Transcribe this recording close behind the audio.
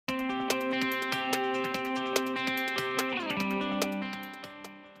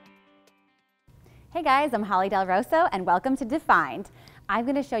Hey guys, I'm Holly Del Rosso and welcome to Defined. I'm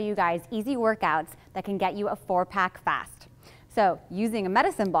going to show you guys easy workouts that can get you a 4-pack fast. So using a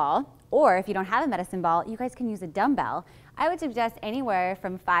medicine ball, or if you don't have a medicine ball, you guys can use a dumbbell. I would suggest anywhere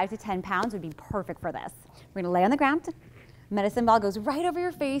from 5 to 10 pounds would be perfect for this. We're going to lay on the ground. Medicine ball goes right over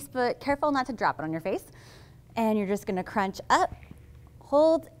your face, but careful not to drop it on your face. And you're just going to crunch up,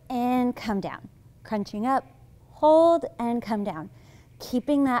 hold, and come down. Crunching up, hold, and come down.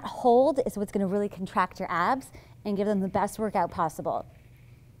 Keeping that hold is what's going to really contract your abs and give them the best workout possible.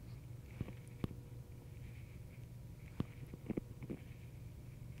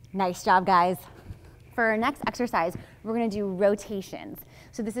 Nice job, guys. For our next exercise, we're going to do rotations.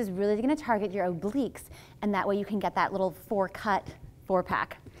 So this is really going to target your obliques, and that way you can get that little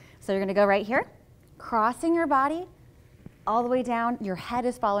 4-pack. So you're going to go right here, crossing your body all the way down. Your head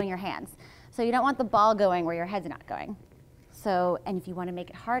is following your hands. So you don't want the ball going where your head's not going. So, and if you want to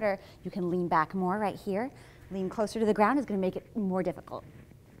make it harder, you can lean back more right here. Lean closer to the ground is going to make it more difficult.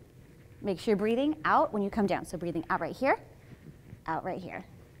 Make sure you're breathing out when you come down. So breathing out right here, out right here.